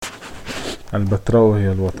البتراء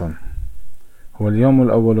هي الوطن. هو اليوم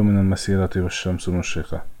الأول من المسيرة والشمس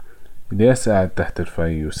مشرقة. الياس قاعد تحت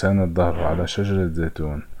الفي وساند ظهره على شجرة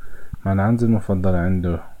زيتون مع العنزة المفضلة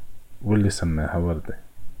عنده واللي سماها وردة.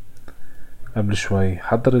 قبل شوي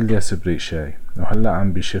حضر الياس بريق شاي وهلأ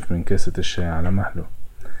عم بيشف من كاسة الشاي على مهله،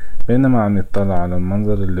 بينما عم يطلع على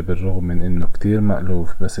المنظر اللي بالرغم من انه كتير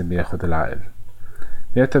مألوف بس بياخد العقل.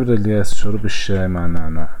 بيعتبر الياس شرب الشاي مع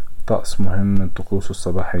نعناع طقس مهم من طقوسه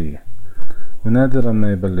الصباحية، ونادرا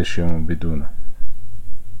ما يبلش يومه بدونه.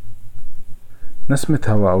 نسمة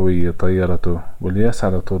هوا قوية طيرته، والياس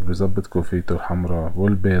على طول بيظبط كوفيته الحمراء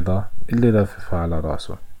والبيضة اللي لاففها على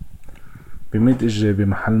راسه. بمد اجري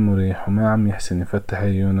بمحل مريح وما عم يحسن يفتح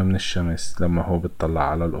عيونه من الشمس لما هو بيطلع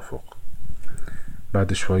على الأفق.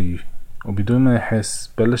 بعد شوي وبدون ما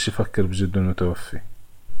يحس بلش يفكر بجده المتوفي.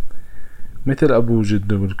 مثل أبوه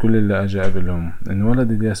وجده والكل اللي أجا قبلهم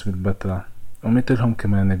انولد الياس بالبتراء، ومثلهم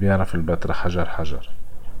كمان بيعرف البتراء حجر حجر.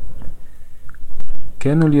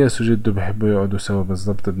 كانوا الياس وجده بحبوا يقعدوا سوا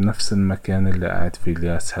بالضبط بنفس المكان اللي قاعد فيه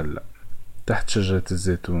الياس هلأ، تحت شجرة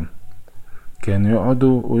الزيتون. كانوا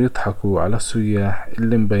يقعدوا ويضحكوا على السياح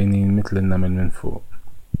اللي مبينين مثل النمل من فوق.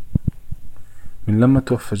 من لما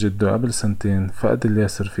توفى جده قبل سنتين فقد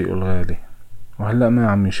الياس رفيقه الغالي، وهلأ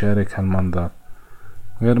ما عم يشارك هالمنظر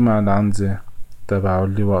غير مع العنزة تبعه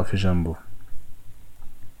اللي واقفة جنبه.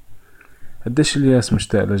 قديش الياس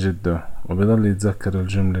مشتاق لجده، وبيضل يتذكر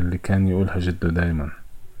الجملة اللي كان يقولها جده دايما: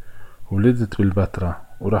 ولدت بالبتراء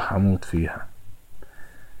وراح أموت فيها.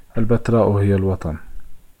 البتراء هي الوطن.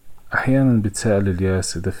 أحيانا بتساءل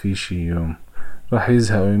الياس إذا في شي يوم راح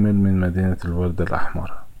يزهق ويمل من مدينة الورد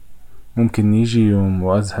الأحمر. ممكن يجي يوم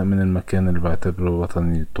وأزهق من المكان اللي بعتبره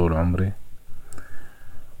وطني طول عمري.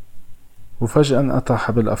 وفجأة انقطع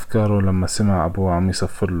حبل أفكاره لما سمع أبوه عم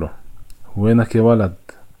يصفر له: وينك يا ولد؟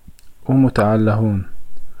 قوموا تعال لهون،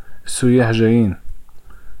 السياح جايين.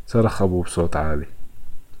 صرخ أبوه بصوت عالي.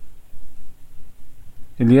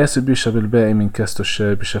 الياس بيشرب الباقي من كاسته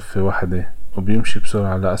الشاي بشفة واحدة وبيمشي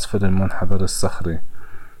بسرعة لأسفل المنحدر الصخري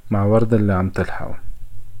مع وردة اللي عم تلحقه.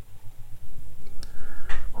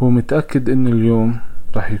 هو متأكد إن اليوم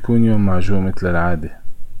رح يكون يوم معجوق مثل العادة،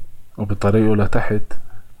 وبطريقه لتحت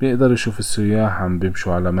بيقدر يشوف السياح عم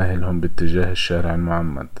بيمشوا على مهلهم باتجاه الشارع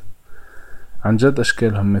المعمد. عن جد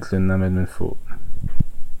أشكالهم مثل النمل من فوق.